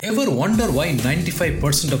Ever wonder why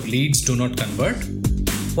 95% of leads do not convert?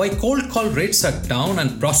 Why cold call rates are down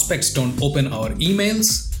and prospects don't open our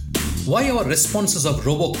emails? Why our responses of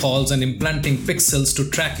robocalls and implanting pixels to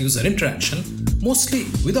track user interaction, mostly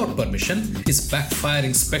without permission, is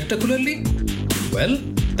backfiring spectacularly? Well,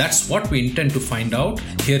 that's what we intend to find out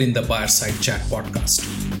here in the Buyer Side Chat podcast.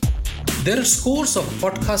 There are scores of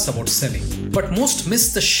podcasts about selling, but most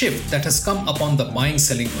miss the shift that has come upon the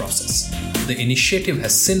buying-selling process. The initiative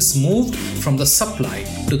has since moved from the supply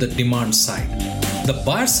to the demand side. The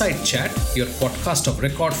Buyer Side Chat, your podcast of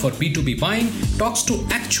record for B2B buying, talks to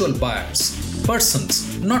actual buyers,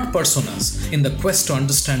 persons, not personas, in the quest to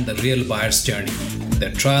understand the real buyer's journey,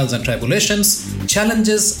 their trials and tribulations,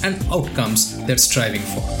 challenges and outcomes they're striving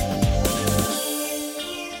for.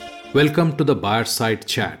 Welcome to the Buyer Side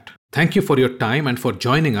Chat. Thank you for your time and for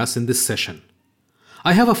joining us in this session.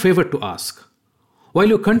 I have a favor to ask. While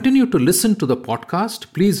you continue to listen to the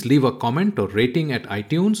podcast, please leave a comment or rating at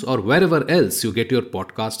iTunes or wherever else you get your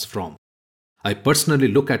podcasts from. I personally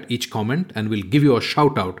look at each comment and will give you a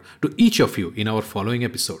shout out to each of you in our following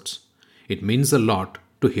episodes. It means a lot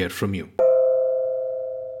to hear from you.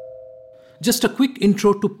 Just a quick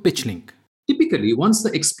intro to PitchLink. Typically, once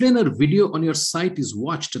the explainer video on your site is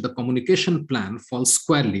watched, the communication plan falls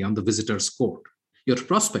squarely on the visitor's court. Your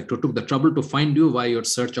prospect who took the trouble to find you via your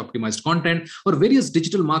search-optimized content or various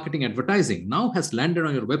digital marketing advertising now has landed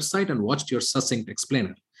on your website and watched your succinct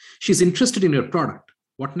explainer. She's interested in your product.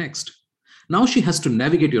 What next? Now she has to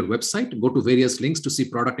navigate your website, go to various links to see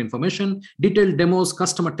product information, detailed demos,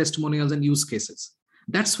 customer testimonials, and use cases.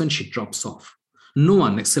 That's when she drops off. No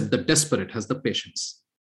one except the desperate has the patience.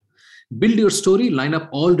 Build your story, line up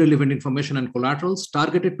all relevant information and collaterals,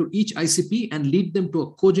 target it to each ICP and lead them to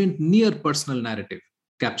a cogent, near-personal narrative.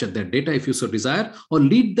 Capture their data if you so desire, or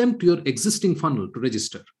lead them to your existing funnel to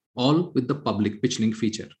register, all with the public PitchLink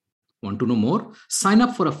feature. Want to know more? Sign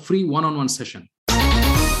up for a free one-on-one session.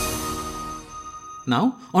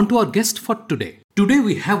 Now, on to our guest for today. Today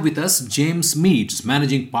we have with us James Meads,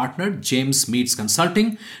 Managing Partner, James Meads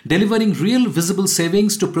Consulting, delivering real visible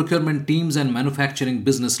savings to procurement teams and manufacturing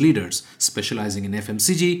business leaders, specializing in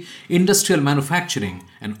FMCG, industrial manufacturing,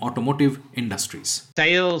 and automotive industries.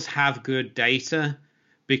 Sales have good data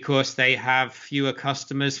because they have fewer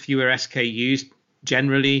customers, fewer SKUs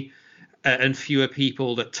generally, and fewer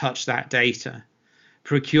people that touch that data.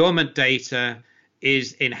 Procurement data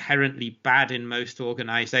is inherently bad in most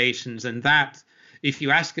organizations, and that if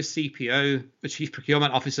you ask a CPO, a chief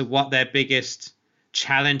procurement officer, what their biggest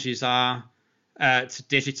challenges are to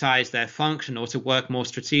digitize their function or to work more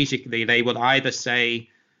strategically, they will either say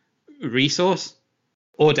resource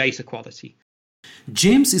or data quality.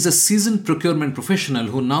 James is a seasoned procurement professional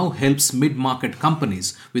who now helps mid-market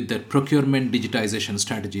companies with their procurement digitization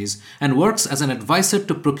strategies and works as an advisor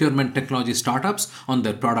to procurement technology startups on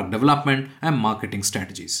their product development and marketing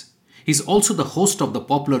strategies. He's also the host of the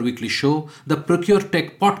popular weekly show, the Procure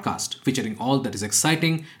Tech podcast, featuring all that is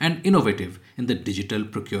exciting and innovative in the digital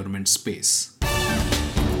procurement space.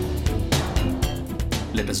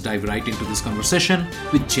 Let us dive right into this conversation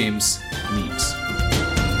with James Meads.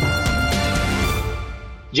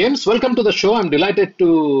 James, welcome to the show. I'm delighted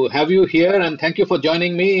to have you here, and thank you for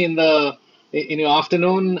joining me in your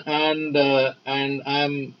afternoon. And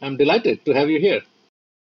I'm delighted to have you here.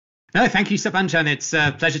 No, thank you, Sabanchan. It's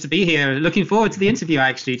a pleasure to be here. Looking forward to the interview,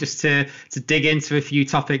 actually, just to dig into a few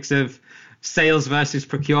topics of sales versus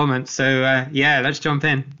procurement. So, let's jump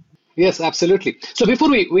in. Yes, absolutely. So before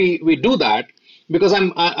we do that, because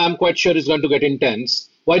I'm quite sure it's going to get intense,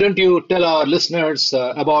 why don't you tell our listeners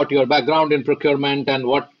about your background in procurement and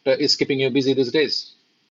what is keeping you busy these days?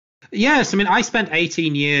 Yes, I mean, I spent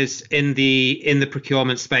 18 years in the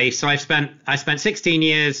procurement space. So I spent 16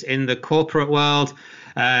 years in the corporate world,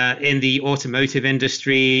 in the automotive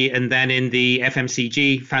industry, and then in the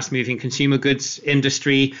FMCG, fast-moving consumer goods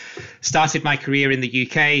industry. Started my career in the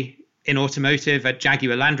UK in automotive at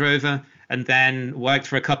Jaguar Land Rover, and then worked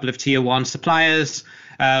for a couple of tier one suppliers.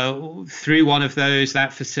 Through one of those,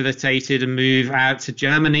 that facilitated a move out to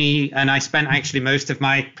Germany, and I spent actually most of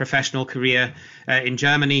my professional career in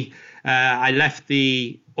Germany. I left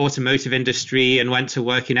the automotive industry and went to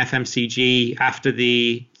work in FMCG after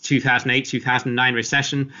the 2008-2009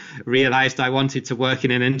 recession. Realized I wanted to work in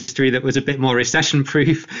an industry that was a bit more recession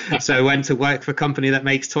proof. So I went to work for a company that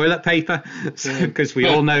makes toilet paper, because we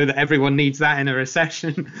all know that everyone needs that in a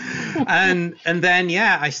recession. And then,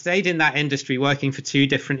 I stayed in that industry working for two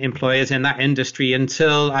different employers in that industry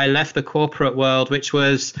until I left the corporate world, which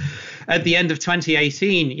was at the end of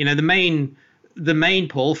 2018. The main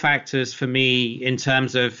pull factors for me in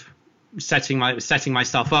terms of setting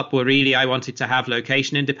myself up were really, I wanted to have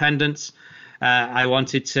location independence. I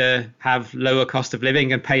wanted to have lower cost of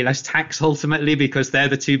living and pay less tax ultimately, because they're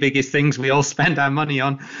the two biggest things we all spend our money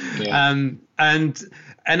on. Yeah.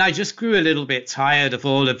 And I just grew a little bit tired of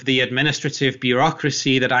all of the administrative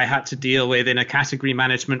bureaucracy that I had to deal with in a category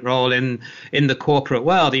management role in the corporate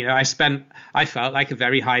world. You know, I felt like a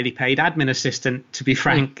very highly paid admin assistant, to be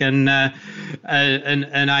frank, and I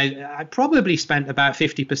probably spent about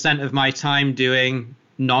 50% of my time doing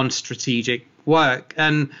non-strategic work.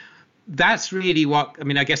 And that's really what, I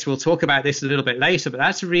mean, I guess we'll talk about this a little bit later, but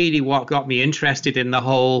that's really what got me interested in the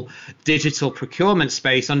whole digital procurement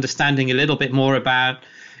space, understanding a little bit more about,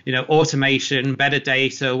 you know, automation, better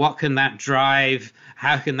data, what can that drive,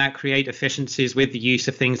 how can that create efficiencies with the use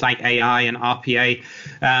of things like AI and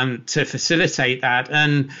RPA to facilitate that.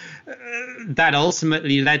 And that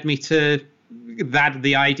ultimately led me to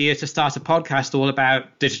the idea to start a podcast all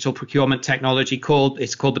about digital procurement technology called the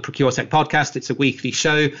ProcureTech Podcast. It's a weekly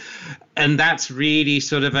show. And that's really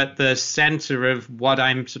sort of at the center of what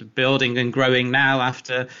I'm sort of building and growing now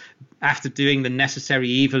after doing the necessary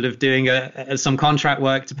evil of doing some contract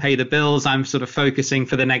work to pay the bills. I'm sort of focusing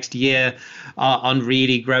for the next year on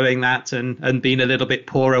really growing that and being a little bit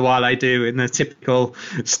poorer while I do, in the typical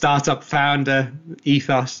startup founder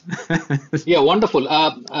ethos. Yeah, wonderful.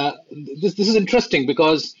 This is interesting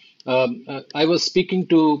because I was speaking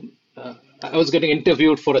to, I was getting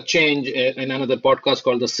interviewed for a change in another podcast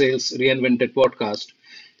called the Sales Reinvented Podcast.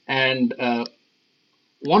 And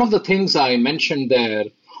one of the things I mentioned there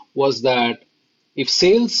was that if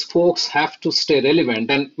sales folks have to stay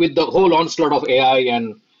relevant, and with the whole onslaught of AI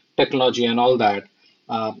and technology and all that,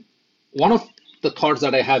 one of the thoughts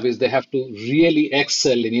that I have is they have to really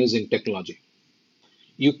excel in using technology.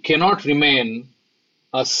 You cannot remain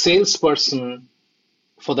a salesperson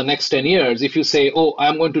for the next 10 years if you say, oh,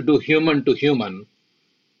 I'm going to do human to human,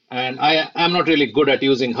 and I'm not really good at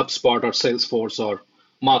using HubSpot or Salesforce or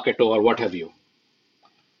Marketo or what have you.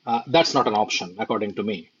 That's not an option, according to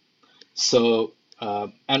me. So,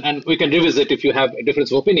 and we can revisit if you have a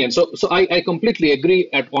difference of opinion. So I completely agree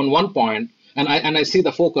on one point, and I see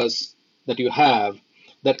the focus that you have,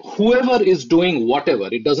 that whoever is doing whatever,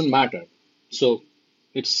 it doesn't matter. So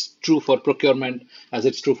it's true for procurement as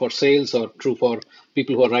it's true for sales or true for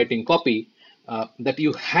people who are writing copy, that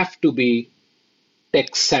you have to be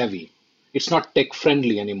tech savvy. It's not tech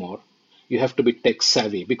friendly anymore. You have to be tech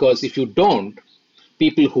savvy, because if you don't,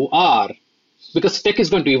 people who are, because tech is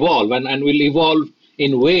going to evolve and will evolve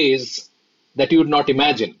in ways that you would not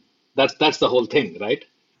imagine. That's the whole thing, right?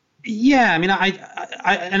 Yeah, I mean,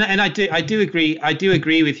 I do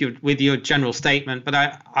agree with your general statement, but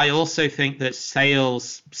I also think that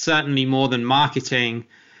sales, certainly more than marketing,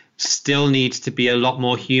 still needs to be a lot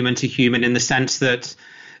more human to human, in the sense that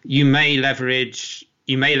you may leverage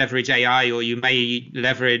AI, or you may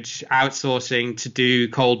leverage outsourcing to do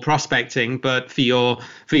cold prospecting, but for your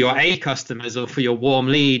A customers or for your warm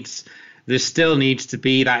leads, there still needs to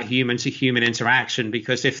be that human to human interaction.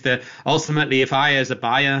 Because if I as a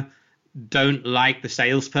buyer don't like the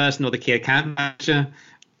salesperson or the key account manager,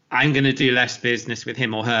 I'm going to do less business with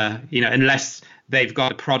him or her, you know, unless they've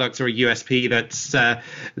got a product or a USP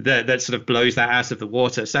that sort of blows that out of the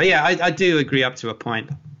water. So yeah, I do agree up to a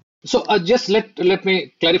point. So just let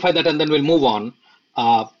me clarify that, and then we'll move on.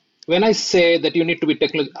 When I say that you need to be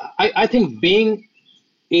technical, I think being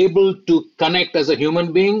able to connect as a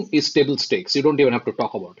human being is table stakes. You don't even have to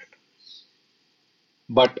talk about it.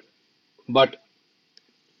 But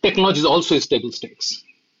technology is also table stakes.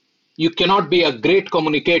 You cannot be a great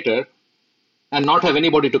communicator and not have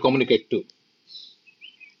anybody to communicate to.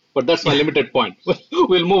 But that's my limited point.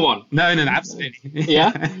 We'll move on. No, absolutely.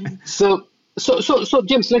 Yeah. So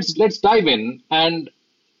James, let's dive in and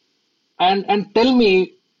tell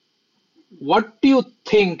me, what do you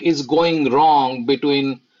think is going wrong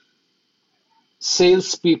between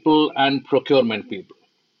salespeople and procurement people?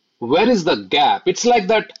 Where is the gap? It's like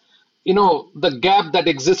that, you know, the gap that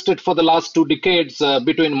existed for the last 2 decades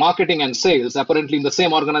between marketing and sales. Apparently, in the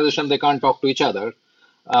same organization, they can't talk to each other.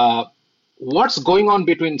 What's going on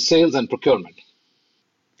between sales and procurement?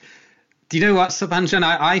 Do you know what, Subhanjan?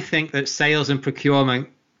 I think that sales and procurement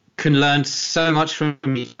can learn so much from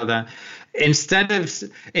each other. Instead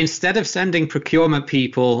of sending procurement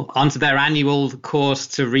people onto their annual course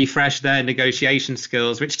to refresh their negotiation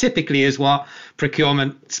skills, which typically is what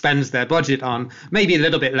procurement spends their budget on, maybe a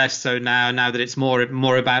little bit less so now that it's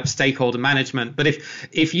more about stakeholder management. But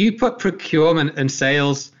if you put procurement and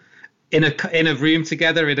sales in a room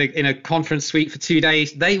together in a conference suite for 2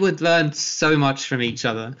 days, they would learn so much from each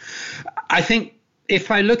other. I think if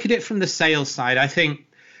I look at it from the sales side, I think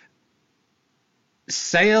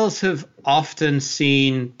sales have often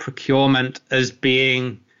seen procurement as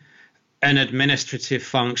being an administrative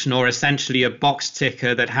function, or essentially a box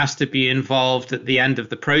ticker that has to be involved at the end of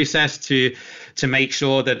the process to make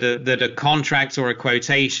sure that a contract or a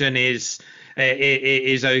quotation is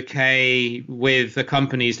okay with the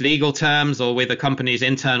company's legal terms or with the company's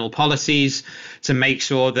internal policies, to make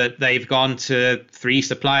sure that they've gone to 3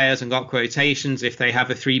 suppliers and got quotations if they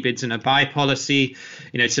have a 3 bids and a buy policy,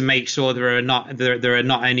 to make sure there are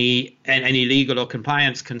not any legal or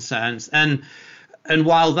compliance concerns. And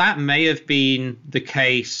while that may have been the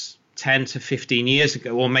case 10 to 15 years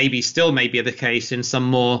ago, or maybe still may be the case in some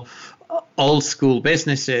more old school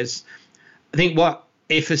businesses, I think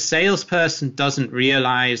if a salesperson doesn't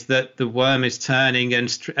realize that the worm is turning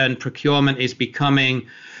and procurement is becoming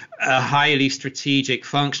a highly strategic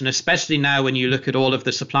function, especially now when you look at all of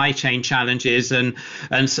the supply chain challenges and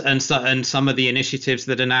some of the initiatives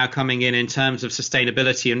that are now coming in terms of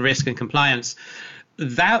sustainability and risk and compliance,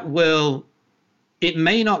 it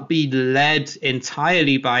may not be led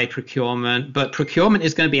entirely by procurement, but procurement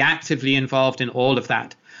is going to be actively involved in all of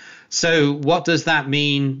that. So what does that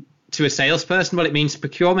mean to a salesperson? Well, it means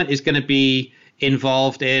procurement is going to be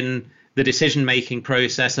involved in the decision-making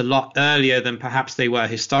process a lot earlier than perhaps they were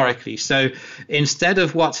historically. So instead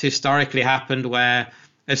of what's historically happened, where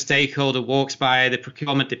a stakeholder walks by the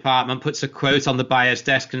procurement department, puts a quote on the buyer's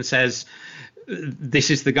desk and says, "This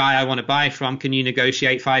is the guy I want to buy from. Can you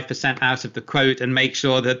negotiate 5% out of the quote and make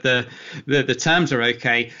sure that the terms are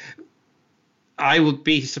okay?" I would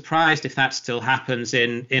be surprised if that still happens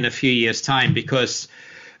in a few years' time, because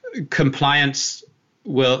compliance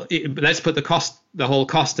will, let's put the whole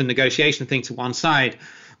cost and negotiation thing to one side.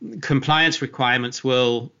 Compliance requirements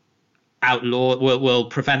will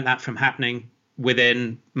prevent that from happening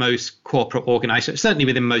within most corporate organizations, certainly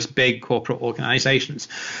within most big corporate organizations.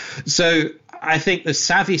 So I think the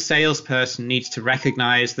savvy salesperson needs to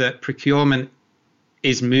recognize that procurement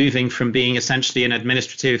is moving from being essentially an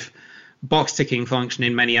administrative box ticking function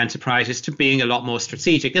in many enterprises to being a lot more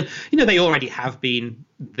strategic. And, they already have been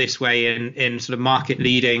this way in sort of market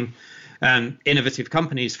leading innovative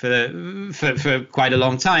companies for quite a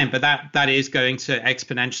long time. But that is going to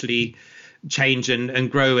exponentially change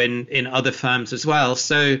and grow in other firms as well.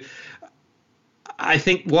 So I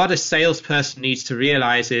think what a salesperson needs to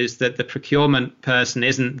realize is that the procurement person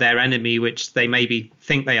isn't their enemy, which they maybe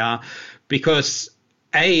think they are, because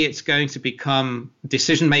it's going to become,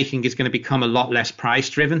 decision-making is going to become a lot less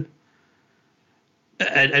price-driven.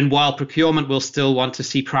 And while procurement will still want to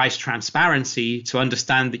see price transparency to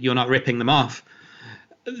understand that you're not ripping them off,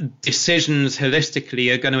 decisions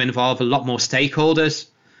holistically are going to involve a lot more stakeholders,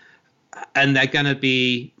 and they're going to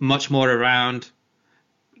be much more around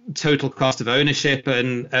total cost of ownership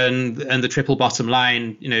and the triple bottom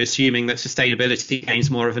line, assuming that sustainability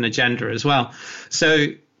gains more of an agenda as well. So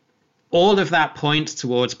all of that points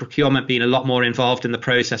towards procurement being a lot more involved in the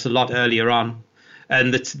process a lot earlier on.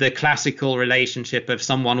 And the classical relationship of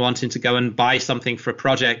someone wanting to go and buy something for a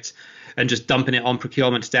project and just dumping it on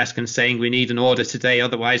procurement's desk and saying, "We need an order today,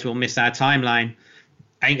 otherwise we'll miss our timeline,"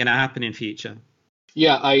 ain't going to happen in future.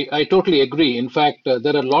 Yeah, I totally agree. In fact,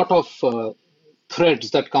 there are a lot of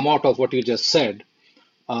threads that come out of what you just said.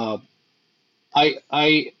 I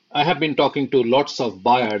have been talking to lots of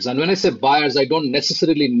buyers, and when I say buyers, I don't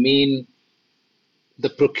necessarily mean the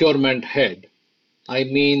procurement head. I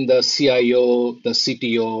mean the CIO, the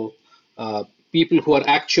CTO, people who are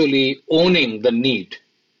actually owning the need,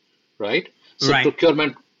 right? So right.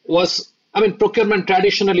 Procurement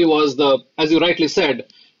traditionally was as you rightly said,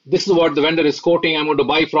 this is what the vendor is quoting, I'm going to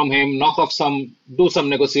buy from him, do some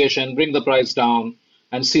negotiation, bring the price down,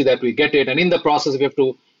 and see that we get it. And in the process, we have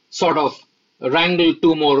to sort of wrangle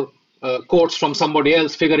 2 more quotes from somebody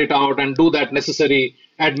else, figure it out, and do that necessary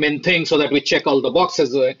admin thing so that we check all the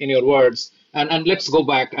boxes, in your words, and let's go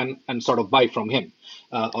back and sort of buy from him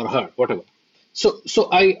or her, whatever. So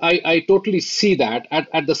I totally see that.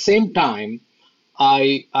 At the same time,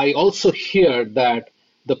 I also hear that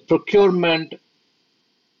the procurement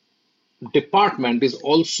department is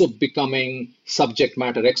also becoming subject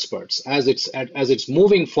matter experts as it's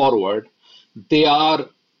moving forward. They are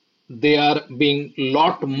being a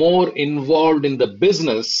lot more involved in the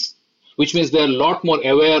business, which means they're a lot more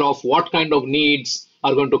aware of what kind of needs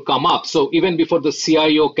are going to come up. So even before the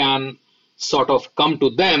CIO can sort of come to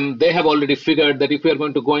them, they have already figured that if we are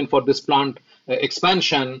going to go in for this plant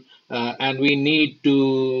expansion and we need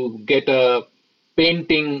to get a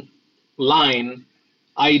painting line,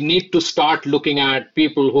 I need to start looking at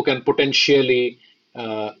people who can potentially,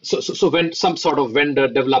 so when some sort of vendor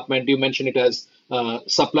development, you mentioned it as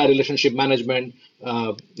supply relationship management,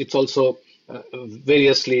 it's also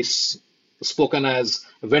variously spoken as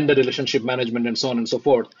vendor relationship management and so on and so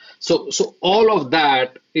forth. So all of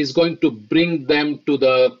that is going to bring them to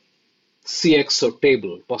the CXO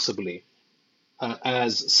table, possibly,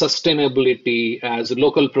 as sustainability, as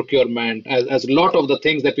local procurement, as a lot of the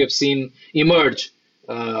things that we have seen emerge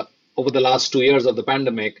over the last 2 years of the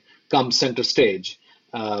pandemic come center stage.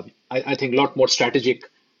 I think a lot more strategic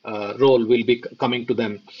role will be coming to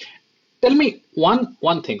them. Tell me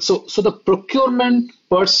one thing. So the procurement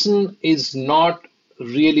person is not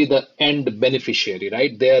really the end beneficiary,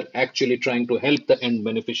 right? They're actually trying to help the end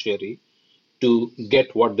beneficiary to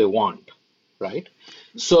get what they want, right?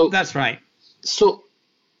 So That's right. So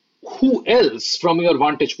who else, from your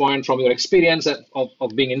vantage point, from your experience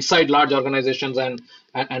of being inside large organizations and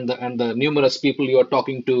the numerous people you are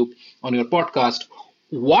talking to on your podcast,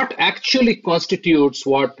 what actually constitutes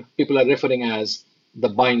what people are referring as the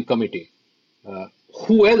buying committee?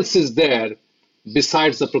 Who else is there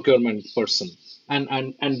besides the procurement person?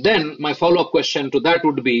 And then my follow-up question to that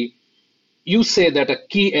would be, you say that a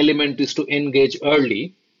key element is to engage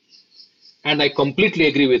early, and I completely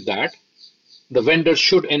agree with that. The vendor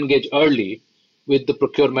should engage early with the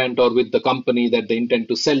procurement or with the company that they intend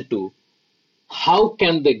to sell to. How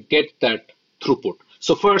can they get that throughput?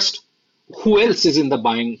 So first, who else is in the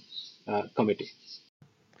buying committee?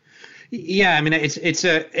 Yeah, I mean it's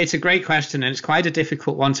a great question, and it's quite a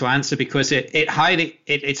difficult one to answer because it's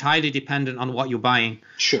highly dependent on what you're buying.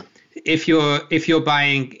 Sure. If you're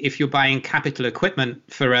buying capital equipment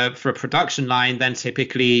for a production line, then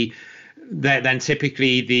typically the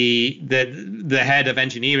head of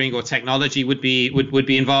engineering or technology would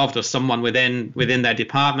be involved, or someone within their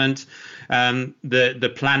department.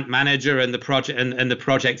 The plant manager and the project and the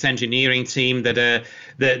project engineering team that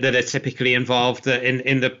are typically involved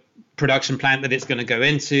in the production plant that it's going to go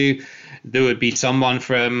into. There would be someone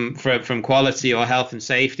from quality or health and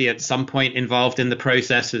safety at some point involved in the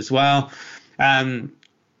process as well.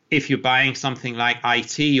 If you're buying something like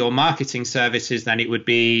IT or marketing services, then it would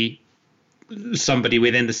be somebody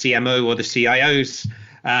within the CMO or the CIO's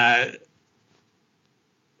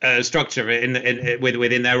structure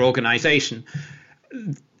within their organization.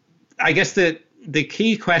 I guess the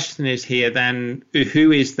key question is here then,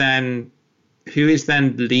 who is then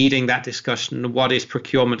leading that discussion? What is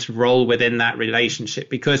procurement's role within that relationship?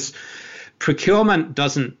 Because procurement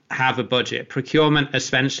doesn't have a budget. Procurement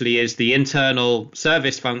essentially is the internal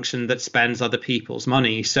service function that spends other people's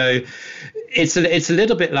money. So it's a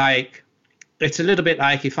little bit like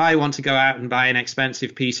if I want to go out and buy an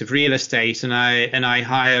expensive piece of real estate and I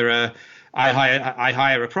hire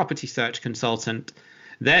a property search consultant.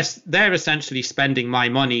 They're essentially spending my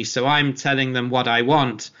money, so I'm telling them what I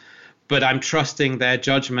want, but I'm trusting their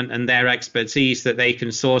judgment and their expertise that they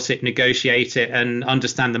can source it, negotiate it, and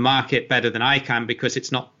understand the market better than I can, because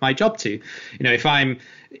it's not my job to. If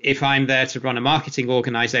I'm there to run a marketing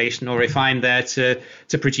organization, or if I'm there to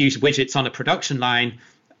produce widgets on a production line,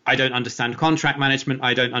 I don't understand contract management.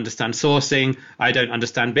 I don't understand sourcing. I don't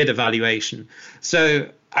understand bid evaluation. So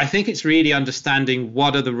I think it's really understanding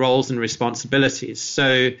what are the roles and responsibilities.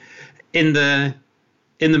 So in the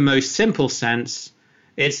most simple sense,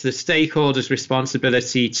 it's the stakeholders'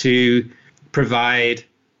 responsibility to provide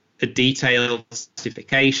a detailed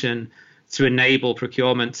specification to enable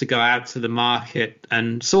procurement to go out to the market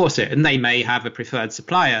and source it. And they may have a preferred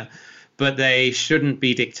supplier, but they shouldn't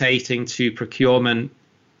be dictating to procurement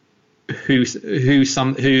who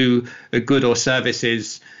a good or service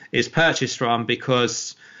is purchased from,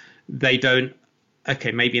 because they don't.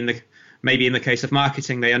 Okay, maybe in the case of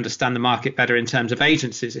marketing, they understand the market better in terms of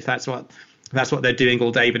agencies, if that's what they're doing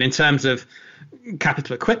all day. But in terms of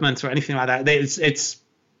capital equipment or anything like that,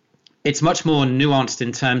 it's much more nuanced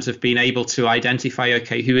in terms of being able to identify,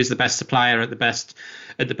 okay, who is the best supplier at the best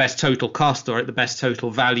total cost or at the best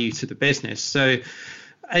total value to the business. So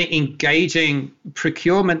engaging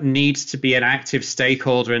procurement needs to be an active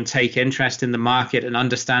stakeholder and take interest in the market and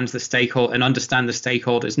understand the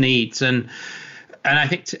stakeholders' needs. And I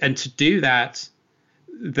think to do that,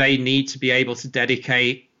 they need to be able to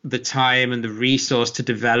dedicate the time and the resource to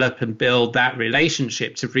develop and build that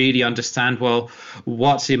relationship, to really understand, well,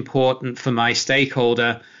 what's important for my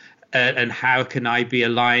stakeholder, and how can I be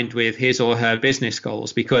aligned with his or her business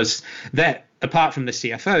goals? Because that, apart from the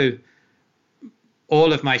CFO,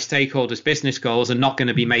 all of my stakeholders' business goals are not going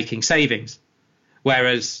to be making savings.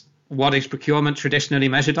 Whereas what is procurement traditionally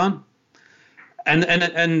measured on?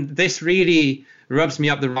 And this really rubs me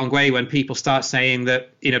up the wrong way when people start saying that,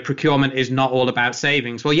 procurement is not all about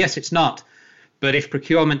savings. Well, yes, it's not. But if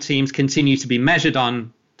procurement teams continue to be measured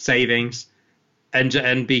on savings,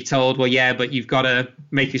 and be told, well, yeah, but you've got to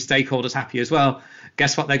make your stakeholders happy as well.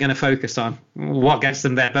 Guess what they're going to focus on? What gets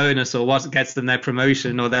them their bonus, or what gets them their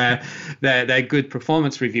promotion, or their good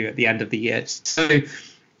performance review at the end of the year. So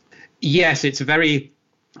yes, it's very,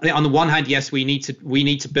 on the one hand, yes, we need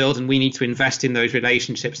to build and we need to invest in those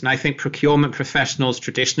relationships. And I think procurement professionals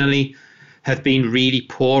traditionally have been really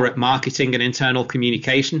poor at marketing and internal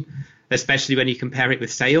communication, especially when you compare it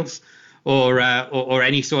with sales or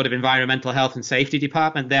any sort of environmental health and safety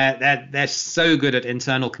department. They're so good at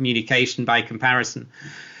internal communication by comparison.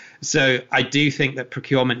 So I do think that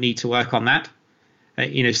procurement need to work on that.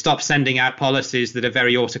 Stop sending out policies that are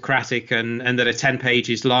very autocratic and that are 10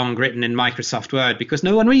 pages long, written in Microsoft Word, because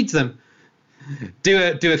no one reads them. Do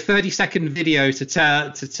a 30-second video to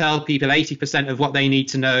tell people 80% of what they need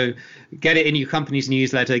to know. Get it in your company's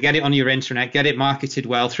newsletter. Get it on your intranet. Get it marketed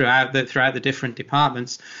well throughout the different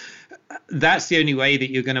departments. That's the only way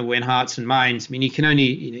that you're going to win hearts and minds. I mean, you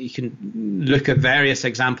can look at various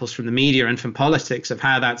examples from the media and from politics of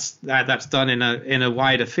how that's done in a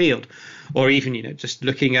wider field, or even just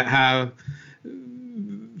looking at how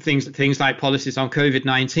things like policies on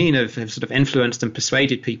COVID-19 have sort of influenced and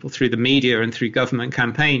persuaded people through the media and through government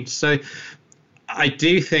campaigns. So I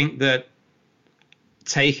do think that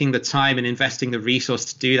taking the time and investing the resource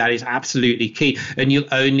to do that is absolutely key. And you'll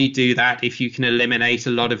only do that if you can eliminate a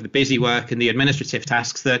lot of the busy work and the administrative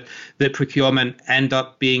tasks that procurement end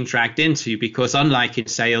up being dragged into, because unlike in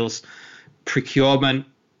sales, procurement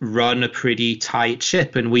run a pretty tight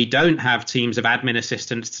ship, and we don't have teams of admin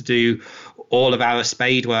assistants to do all of our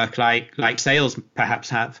spade work like sales perhaps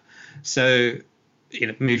have. So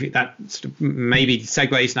that sort of maybe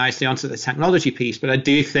segues nicely onto the technology piece, but I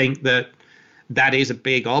do think that is a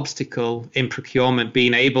big obstacle in procurement,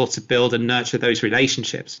 being able to build and nurture those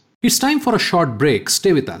relationships. It's time for a short break.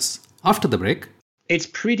 Stay with us. After the break, it's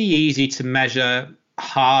pretty easy to measure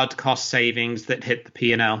hard cost savings that hit the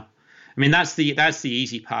P&L. I mean, that's the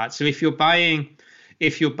easy part. So if you're buying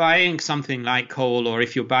something like coal, or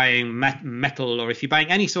if you're buying metal, or if you're buying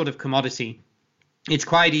any sort of commodity, it's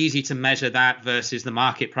quite easy to measure that versus the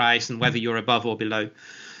market price and whether you're above or below.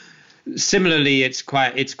 Similarly, it's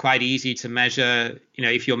quite easy to measure,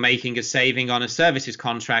 if you're making a saving on a services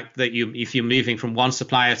contract, that if you're moving from one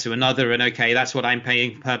supplier to another, and okay, that's what I'm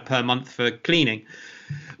paying per month for cleaning.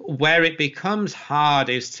 Where it becomes hard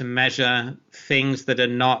is to measure things that are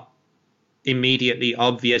not immediately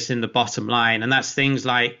obvious in the bottom line, and that's things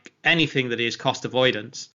like anything that is cost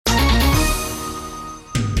avoidance.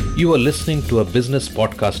 You are listening to a Business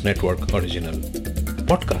Podcast Network original.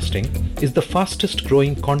 Podcasting is the fastest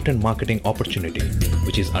growing content marketing opportunity,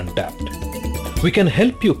 which is untapped. We can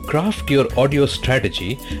help you craft your audio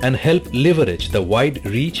strategy and help leverage the wide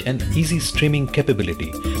reach and easy streaming capability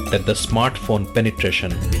that the smartphone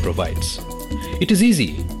penetration provides. It is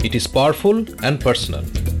easy, it is powerful and personal.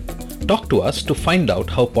 Talk to us to find out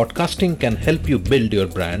how podcasting can help you build your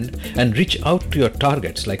brand and reach out to your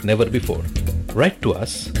targets like never before. Write to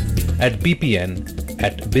us at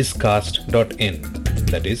bpn@bizcast.in.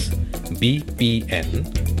 That is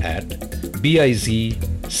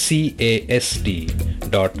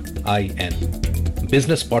bpn@bizcast.in.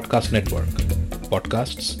 Business Podcast Network.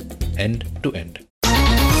 Podcasts end to end.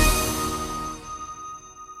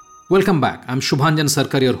 Welcome back. I'm Shubhanjan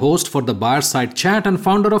Sarkar, your host for the Buyer Side Chat and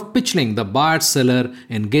founder of PitchLink, the buyer-seller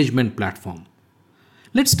engagement platform.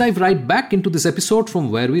 Let's dive right back into this episode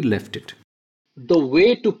from where we left it. The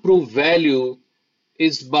way to prove value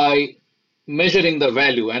is by measuring the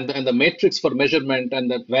value, and the matrix for measurement and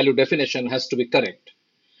the value definition has to be correct.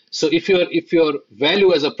 So if your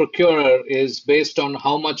value as a procurer is based on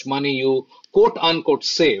how much money you quote unquote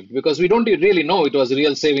saved, because we don't really know it was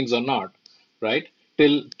real savings or not, right?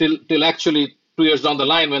 Till actually 2 years down the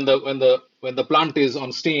line when the plant is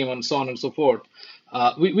on steam and so on and so forth,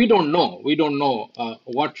 we don't know. We don't know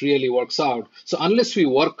what really works out. So unless we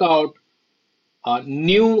work out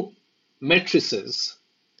new matrices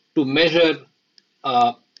to measure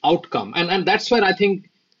outcome, and that's where I think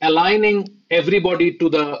aligning everybody to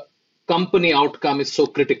the company outcome is so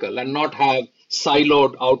critical, and not have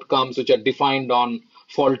siloed outcomes which are defined on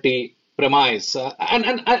faulty premise.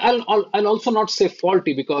 And I'll also not say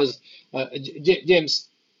faulty, because James,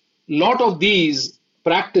 a lot of these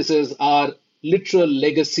practices are literal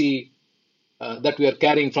legacy that we are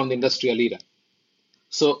carrying from the industrial era.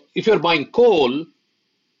 So if you're buying coal,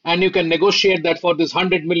 and you can negotiate that for this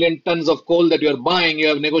 100 million tons of coal that you're buying, you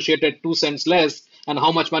have negotiated 2 cents less, and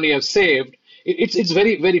how much money you have saved. It's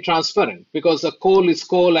very, very transparent, because the coal is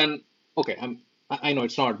coal, and okay, I know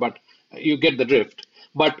it's not, but you get the drift.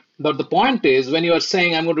 But the point is, when you are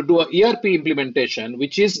saying I'm going to do a ERP implementation,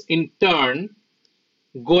 which is in turn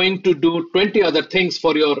going to do 20 other things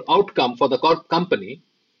for your outcome for the company.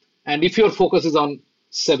 And if your focus is on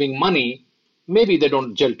saving money, maybe they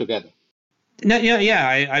don't gel together. No, yeah,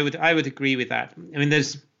 I would agree with that. I mean,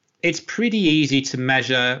 it's pretty easy to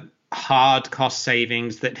measure hard cost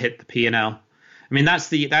savings that hit the P&L. I mean, that's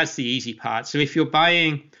the easy part. So if you're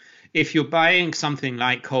buying something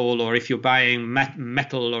like coal, or if you're buying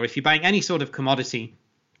metal, or if you're buying any sort of commodity,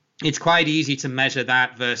 it's quite easy to measure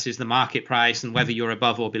that versus the market price and whether you're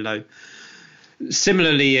above or below.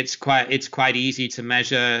 Similarly, it's quite easy to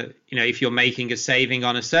measure, if you're making a saving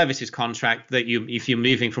on a services contract, that if you're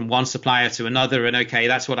moving from one supplier to another, and okay,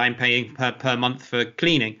 that's what I'm paying per month for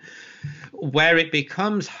cleaning. Where it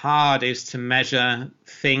becomes hard is to measure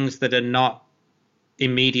things that are not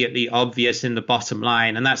immediately obvious in the bottom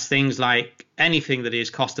line, and that's things like anything that is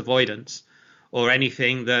cost avoidance, or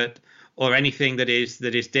anything that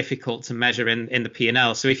is difficult to measure in the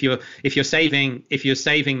P&L. So if you're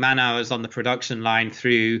saving man hours on the production line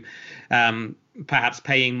through perhaps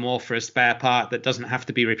paying more for a spare part that doesn't have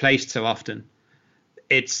to be replaced so often,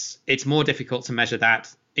 it's more difficult to measure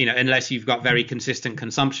that, unless you've got very consistent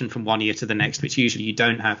consumption from one year to the next, which usually you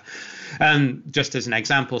don't have. Just as an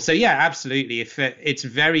example. So yeah, absolutely. If it's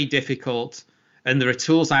very difficult. And there are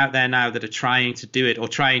tools out there now that are trying to do it, or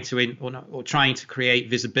trying to create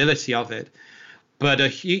visibility of it. But a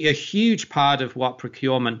huge part of what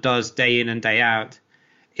procurement does day in and day out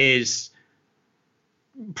is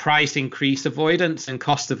price increase avoidance and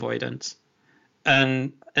cost avoidance,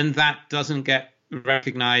 and that doesn't get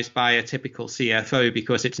recognized by a typical CFO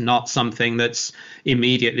because it's not something that's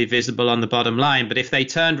immediately visible on the bottom line. But if they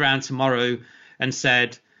turned around tomorrow and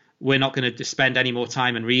said, we're not going to spend any more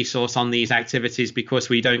time and resource on these activities because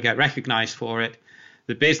we don't get recognized for it,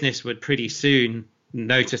 the business would pretty soon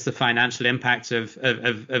notice the financial impact of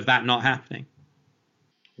that not happening.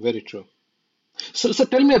 Very true. So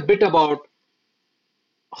tell me a bit about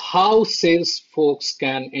how sales folks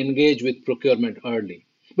can engage with procurement early,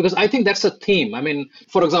 because I think that's a theme. I mean,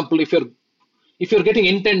 for example, if you're getting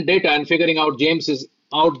intent data and figuring out James is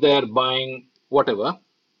out there buying whatever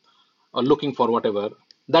or looking for whatever,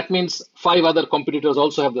 that means 5 other competitors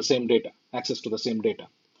also have the same data, access to the same data.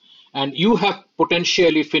 And you have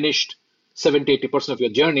potentially finished 70-80% of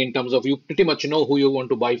your journey in terms of you pretty much know who you want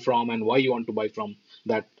to buy from and why you want to buy from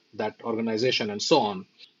that organization and so on.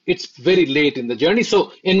 It's very late in the journey.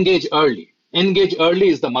 So engage early. Engage early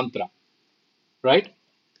is the mantra, right?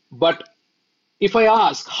 But if I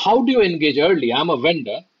ask, how do you engage early? I'm a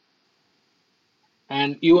vendor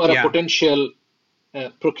and you are a potential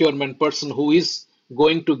procurement person who is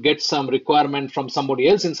going to get some requirement from somebody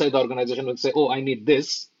else inside the organization and say, oh, I need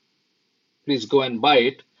this, please go and buy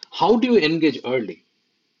it. How do you engage early?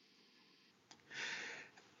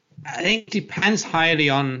 I think it depends highly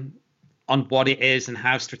on what it is and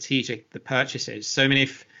how strategic the purchase is. So I mean,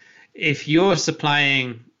 if you're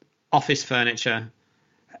supplying office furniture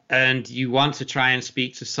and you want to try and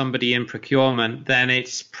speak to somebody in procurement, then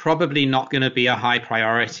it's probably not going to be a high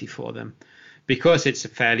priority for them, because it's a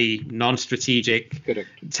fairly non-strategic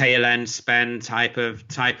tail end spend type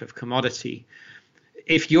of commodity.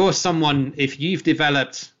 If you've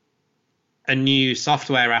developed a new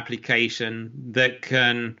software application that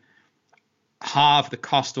can halve the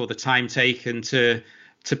cost or the time taken to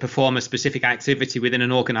perform a specific activity within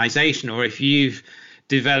an organization, or if you've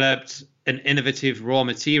developed an innovative raw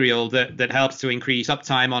material that helps to increase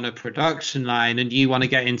uptime on a production line, and you want to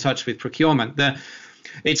get in touch with procurement, there's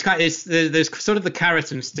sort of the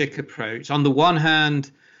carrot and stick approach. On the one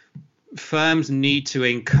hand, firms need to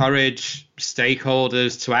encourage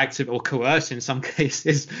stakeholders to or coerce in some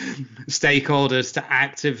cases stakeholders to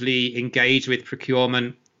actively engage with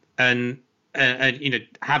procurement and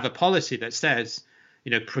have a policy that says,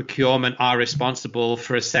 procurement are responsible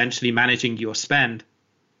for essentially managing your spend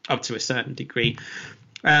up to a certain degree.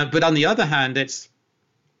 But on the other hand,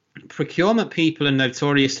 procurement people are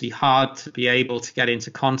notoriously hard to be able to get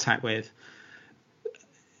into contact with.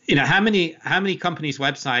 How many companies'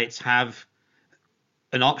 websites have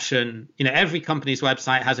an option? Every company's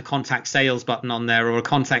website has a contact sales button on there, or a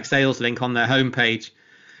contact sales link on their homepage.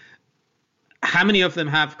 How many of them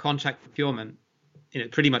have contact procurement?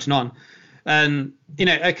 Pretty much none. And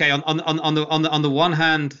okay, on the one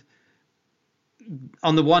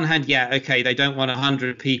hand, yeah, okay, they don't want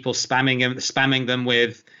 100 people spamming them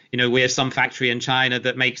with, we're some factory in China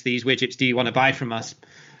that makes these widgets. Do you want to buy from us?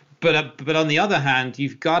 But on the other hand,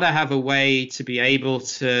 you've got to have a way to be able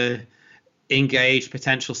to engage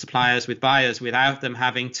potential suppliers with buyers without them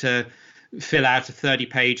having to fill out a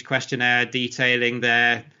 30-page questionnaire detailing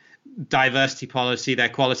their diversity policy, their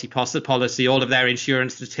quality policy, all of their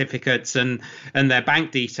insurance certificates and their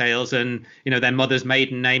bank details, and their mother's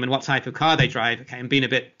maiden name and what type of car they drive. Okay, I'm being a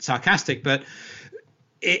bit sarcastic, but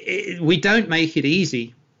we don't make it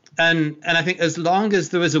easy. And I think as long as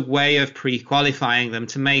there was a way of pre-qualifying them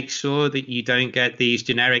to make sure that you don't get these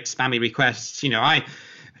generic spammy requests,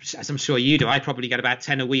 as I'm sure you do, I probably get about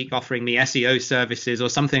 10 a week offering me SEO services or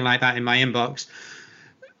something like that in my inbox.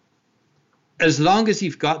 As long as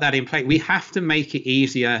you've got that in place, we have to make it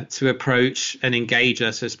easier to approach and engage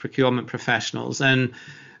us as procurement professionals. And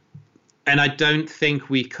I don't think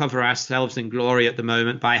we cover ourselves in glory at the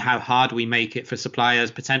moment by how hard we make it for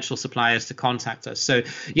potential suppliers to contact us. So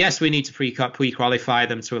yes, we need to pre-qualify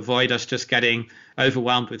them to avoid us just getting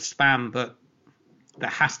overwhelmed with spam, but there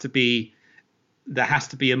has to be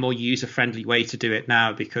a more user-friendly way to do it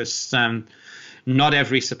now, because not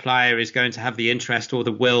every supplier is going to have the interest or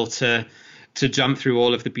the will to jump through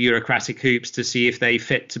all of the bureaucratic hoops to see if they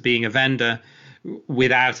fit to being a vendor,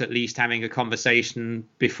 without at least having a conversation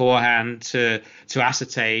beforehand to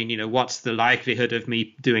ascertain, what's the likelihood of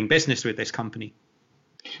me doing business with this company.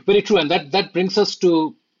 Very true, and that brings us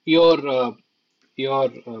to your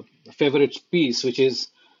favorite piece, which is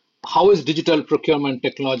how is digital procurement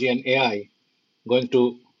technology and AI going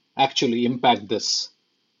to actually impact this?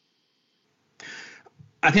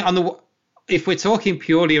 I think if we're talking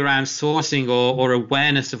purely around sourcing or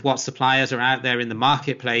awareness of what suppliers are out there in the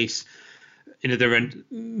marketplace,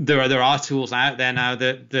 there are tools out there now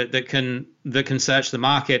that can search the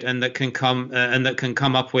market and that can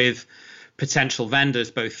come up with potential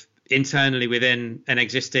vendors, both internally within an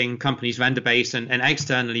existing company's vendor base and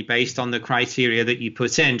externally based on the criteria that you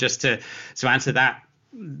put in, just to answer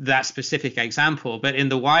that specific example. But in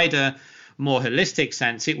the wider, more holistic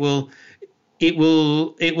sense, it will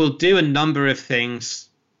do a number of things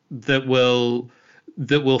that will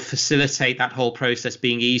facilitate that whole process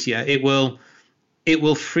being easier. It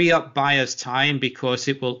will free up buyers' time because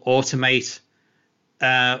it will automate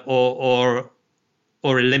or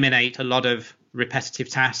eliminate a lot of repetitive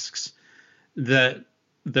tasks that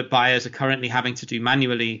buyers are currently having to do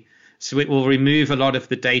manually. So it will remove a lot of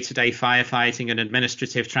the day-to-day firefighting and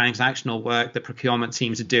administrative transactional work that procurement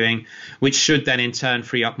teams are doing, which should then in turn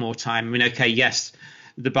free up more time. I mean, okay, yes,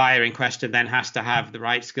 the buyer in question then has to have the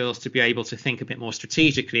right skills to be able to think a bit more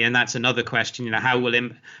strategically, and that's another question. How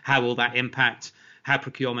will that impact how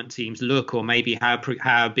procurement teams look, or maybe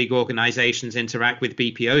how big organizations interact with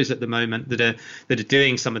BPOs at the moment that are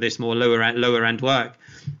doing some of this more lower end work.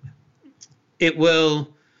 It will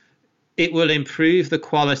improve the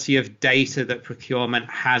quality of data that procurement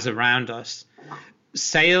has around us.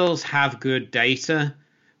 Sales have good data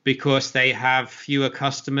because they have fewer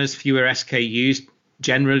customers, fewer SKUs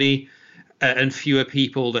generally, and fewer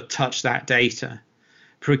people that touch that data.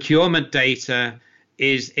 Procurement data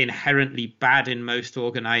is inherently bad in most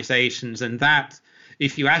organizations, and that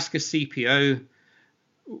if you ask a CPO,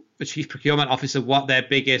 a chief procurement officer, what their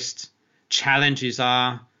biggest challenges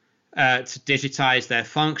are to digitize their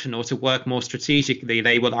function or to work more strategically,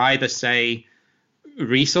 they will either say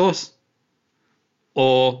resource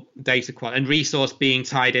or data quality, and resource being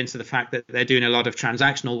tied into the fact that they're doing a lot of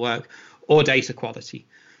transactional work, or data quality.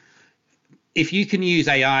 If you can use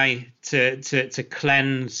AI to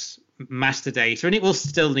cleanse master data, and it will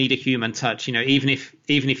still need a human touch, even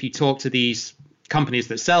if you talk to these companies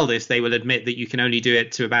that sell this, they will admit that you can only do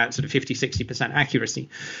it to about sort of 50-60% accuracy,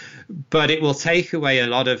 but it will take away a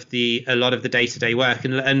lot of the day-to-day work,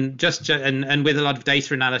 and with a lot of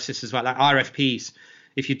data analysis as well, like RFPs.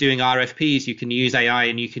 If you're doing RFPs, you can use AI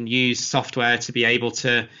and you can use software to be able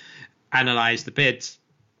to analyze the bids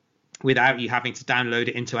without you having to download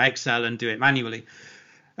it into Excel and do it manually.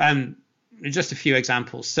 Just a few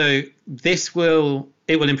examples. So it will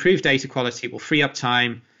improve data quality, it will free up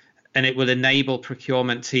time, and it will enable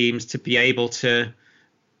procurement teams to be able to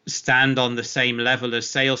stand on the same level as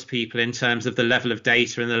salespeople in terms of the level of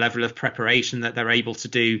data and the level of preparation that they're able to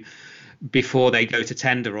do before they go to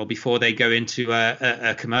tender or before they go into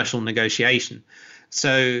a commercial negotiation.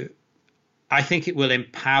 So I think it will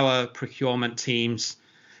empower procurement teams,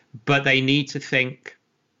 but they need to think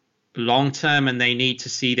long term, and they need to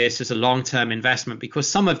see this as a long-term investment, because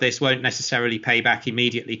some of this won't necessarily pay back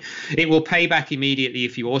immediately. It will pay back immediately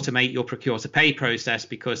if you automate your procure to pay process,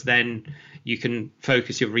 because then you can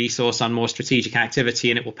focus your resource on more strategic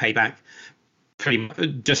activity and it will pay back pretty much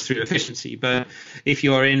just through efficiency. But if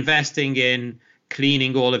you're investing in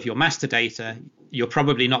cleaning all of your master data, you're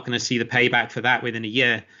probably not going to see the payback for that within a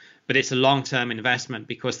year, but it's a long-term investment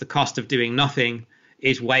because the cost of doing nothing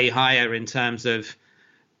is way higher in terms of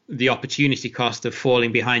the opportunity cost of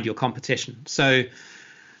falling behind your competition. So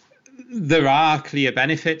there are clear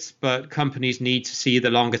benefits, but companies need to see the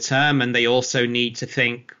longer term, and they also need to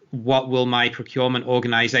think, what will my procurement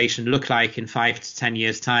organization look like in 5 to 10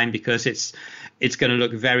 years time, because it's going to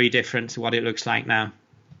look very different to what it looks like now.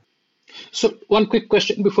 So one quick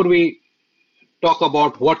question before we talk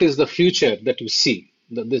about what is the future that you see,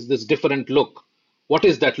 this different look. What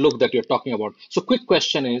is that look that you're talking about? So quick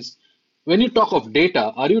question is, when you talk of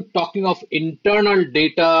data, are you talking of internal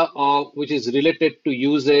data which is related to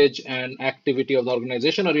usage and activity of the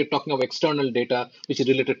organization, or are you talking of external data which is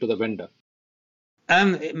related to the vendor?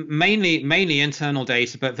 Mainly internal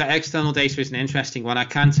data, but the external data is an interesting one. I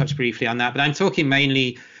can touch briefly on that, but I'm talking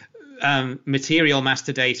mainly material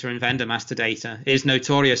master data and vendor master data is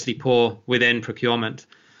notoriously poor within procurement,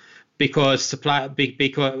 because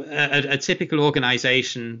a typical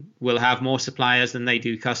organization will have more suppliers than they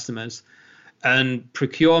do customers, and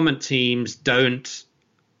procurement teams don't,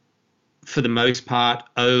 for the most part,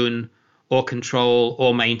 own or control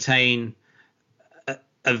or maintain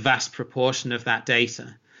a vast proportion of that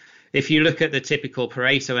data. If you look at the typical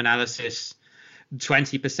Pareto analysis,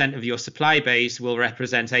 20% of your supply base will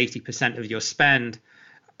represent 80% of your spend,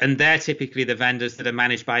 and they're typically the vendors that are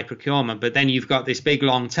managed by procurement. But then you've got this big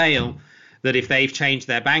long tail that if they've changed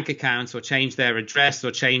their bank accounts or changed their address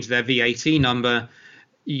or changed their VAT number,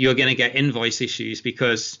 you're going to get invoice issues,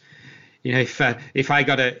 because if I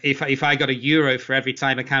got a euro for every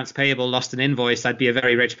time accounts payable lost an invoice, I'd be a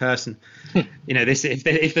very rich person.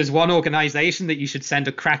 If there's one organization that you should send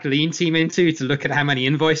a crack lean team into to look at how many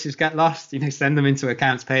invoices get lost, send them into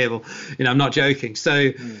accounts payable. I'm not joking.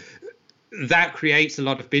 So that creates a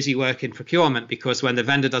lot of busy work in procurement, because when the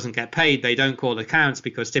vendor doesn't get paid, they don't call accounts,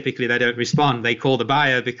 because typically they don't respond. They call the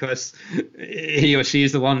buyer because he or she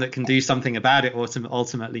is the one that can do something about it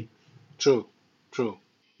ultimately. True.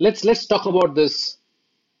 Let's talk about this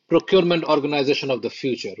procurement organization of the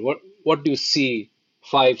future. What do you see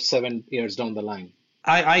 5-7 years down the line?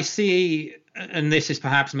 I see, and this is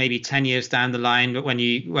perhaps maybe 10 years down the line, but when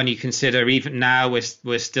you consider, even now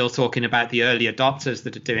we're still talking about the early adopters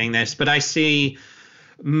that are doing this, but I see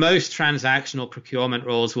most transactional procurement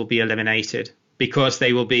roles will be eliminated, because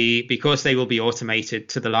they will be automated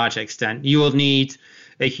to the large extent. You will need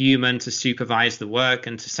a human to supervise the work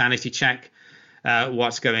and to sanity check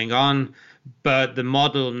what's going on, but the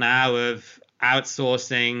model now of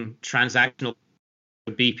outsourcing transactional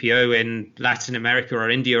BPO in Latin America or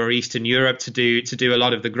India or Eastern Europe to do a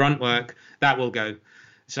lot of the grunt work, that will go.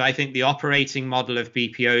 So I think the operating model of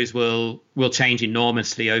BPOs will change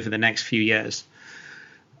enormously over the next few years.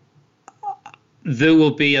 There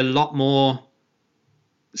will be a lot more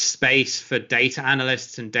space for data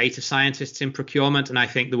analysts and data scientists in procurement, and I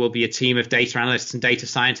think there will be a team of data analysts and data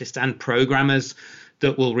scientists and programmers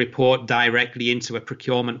that will report directly into a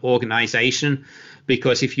procurement organization,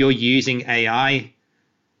 because if you're using AI,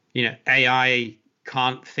 AI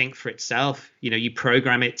can't think for itself. You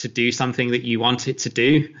program it to do something that you want it to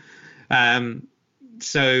do.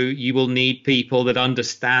 So you will need people that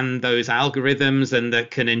understand those algorithms and that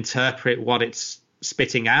can interpret what it's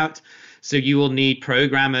spitting out. So you will need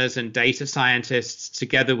programmers and data scientists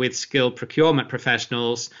together with skilled procurement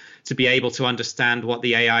professionals to be able to understand what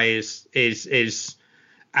the AI is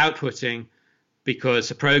outputting,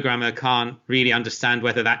 because a programmer can't really understand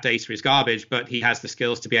whether that data is garbage, but he has the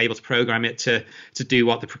skills to be able to program it to do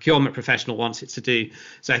what the procurement professional wants it to do.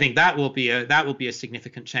 So I think that will be a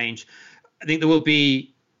significant change. I think there will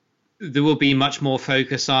be much more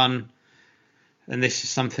focus on, and this is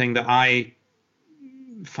something that I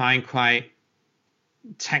find quite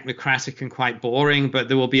technocratic and quite boring, but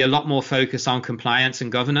there will be a lot more focus on compliance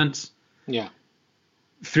and governance. Yeah.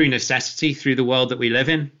 Through necessity, through the world that we live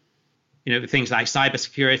in. Things like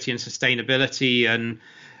cybersecurity and sustainability and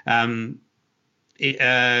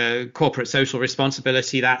corporate social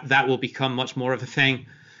responsibility, that will become much more of a thing.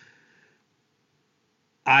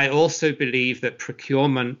 I also believe that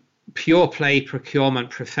pure play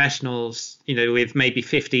procurement professionals, with maybe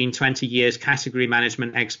 15, 20 years category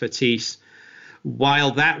management expertise,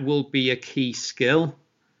 while that will be a key skill,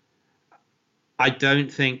 I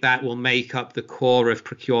don't think that will make up the core of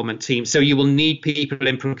procurement teams. So you will need people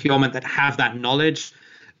in procurement that have that knowledge,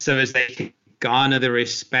 so as they can garner the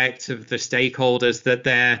respect of the stakeholders that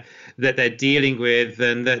they're dealing with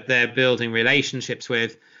and that they're building relationships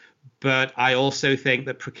with. But I also think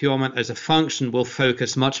that procurement as a function will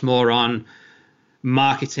focus much more on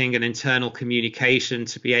marketing and internal communication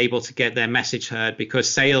to be able to get their message heard, because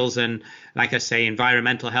sales and, like I say,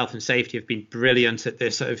 environmental health and safety have been brilliant at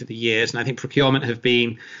this over the years. And I think procurement have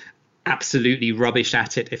been absolutely rubbish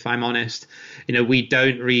at it, if I'm honest. We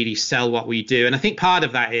don't really sell what we do. And I think part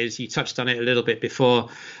of that is, you touched on it a little bit before,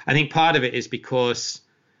 I think part of it is because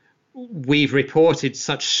we've reported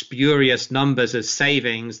such spurious numbers as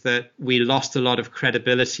savings that we lost a lot of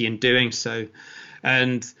credibility in doing so.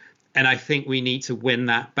 And I think we need to win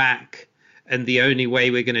that back. And the only way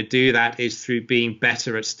we're going to do that is through being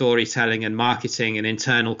better at storytelling and marketing and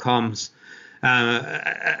internal comms.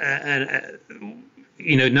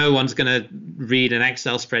 No one's going to read an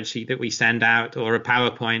Excel spreadsheet that we send out or a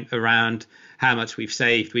PowerPoint around how much we've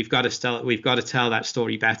saved. We've got to tell that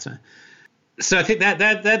story better. So I think that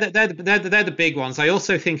they're the big ones. I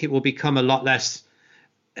also think it will become a lot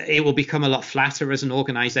flatter as an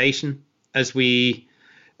organization as we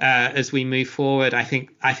move forward. I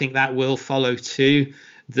think that will follow too,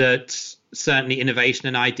 that certainly innovation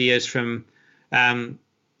and ideas from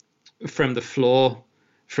the floor,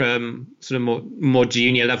 from sort of more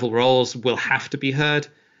junior level roles, will have to be heard.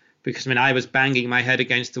 Because I was banging my head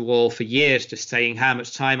against the wall for years, just saying how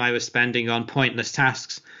much time I was spending on pointless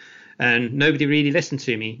tasks, and nobody really listened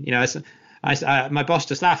to me. My boss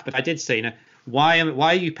just laughed, but I did say, why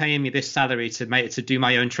are you paying me this salary to do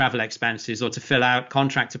my own travel expenses or to fill out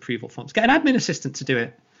contract approval forms? Get an admin assistant to do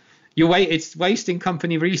it. It's wasting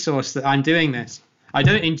company resource that I'm doing this. I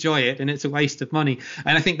don't enjoy it, and it's a waste of money.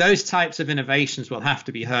 And I think those types of innovations will have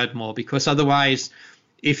to be heard more, because otherwise,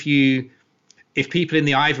 if people in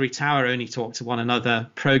the ivory tower only talk to one another,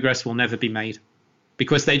 progress will never be made,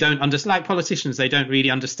 because they don't understand. Like politicians, they don't really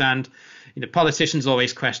understand. Politicians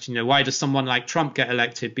always question, why does someone like Trump get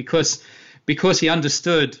elected? Because he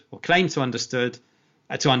understood, or claimed to understand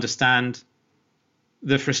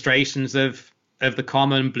the frustrations of the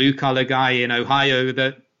common blue collar guy in Ohio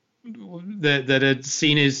that had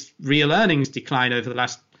seen his real earnings decline over the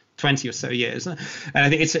last 20 or so years. And I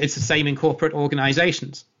think it's the same in corporate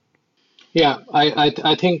organizations. Yeah,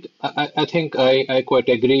 I think I quite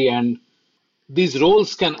agree. And these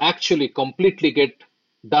roles can actually completely get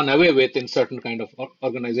done away with in certain kind of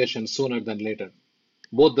organizations sooner than later,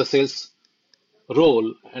 both the sales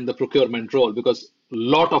role and the procurement role, because a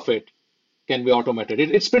lot of it can be automated.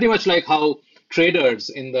 It's pretty much like how traders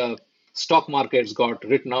in the stock markets got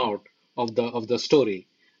written out of the story.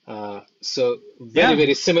 So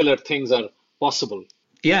very similar things are possible.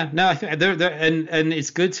 Yeah, no, I think and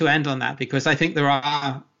it's good to end on that, because I think there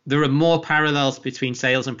are more parallels between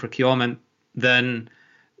sales and procurement than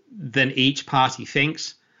each party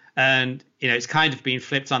thinks. And it's kind of been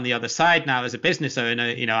flipped on the other side now. As a business owner,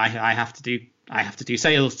 I have to do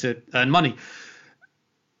sales to earn money.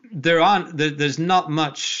 There's not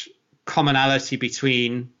much commonality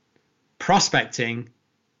between prospecting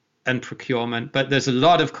and procurement, but there's a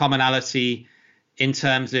lot of commonality in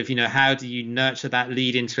terms of how do you nurture that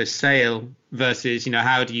lead into a sale versus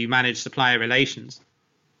how do you manage supplier relations.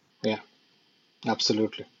 Yeah,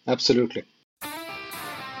 absolutely.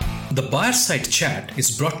 The Buyer Side Chat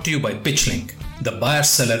is brought to you by PitchLink, the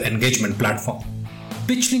buyer-seller engagement platform.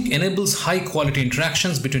 PitchLink enables high-quality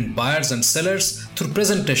interactions between buyers and sellers through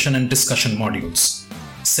presentation and discussion modules.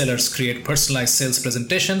 Sellers create personalized sales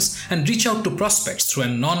presentations and reach out to prospects through a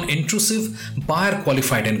non-intrusive,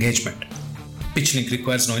 buyer-qualified engagement. PitchLink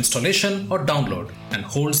requires no installation or download and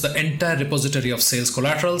holds the entire repository of sales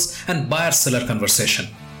collaterals and buyer-seller conversation.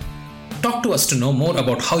 Talk to us to know more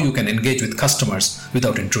about how you can engage with customers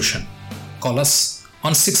without intrusion. Call us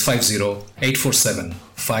on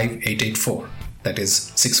 650-847-5884. That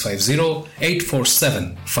is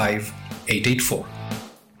 650-847-5884.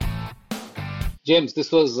 James,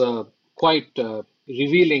 this was a quite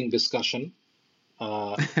revealing discussion,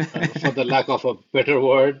 for the lack of a better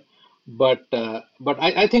word. But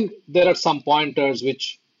I think there are some pointers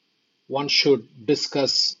which one should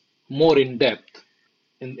discuss more in depth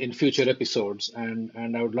in future episodes.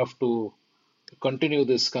 And I would love to continue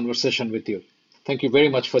this conversation with you. Thank you very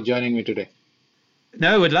much for joining me today.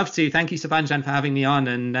 No, would love to. Thank you, Sabanjan, for having me on.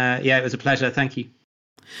 And it was a pleasure. Thank you.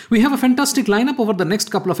 We have a fantastic lineup over the next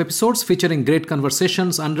couple of episodes featuring great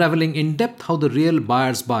conversations unraveling in depth how the real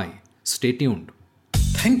buyers buy. Stay tuned.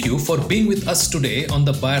 Thank you for being with us today on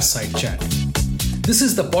the Buyer Side Chat. This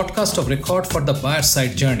is the podcast of record for the buyer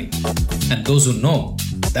side journey. And those who know,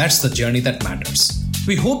 that's the journey that matters.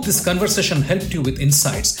 We hope this conversation helped you with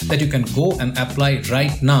insights that you can go and apply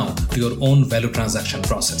right now to your own value transaction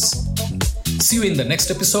process. See you in the next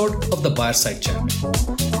episode of the Buyer Side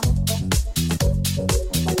Chat.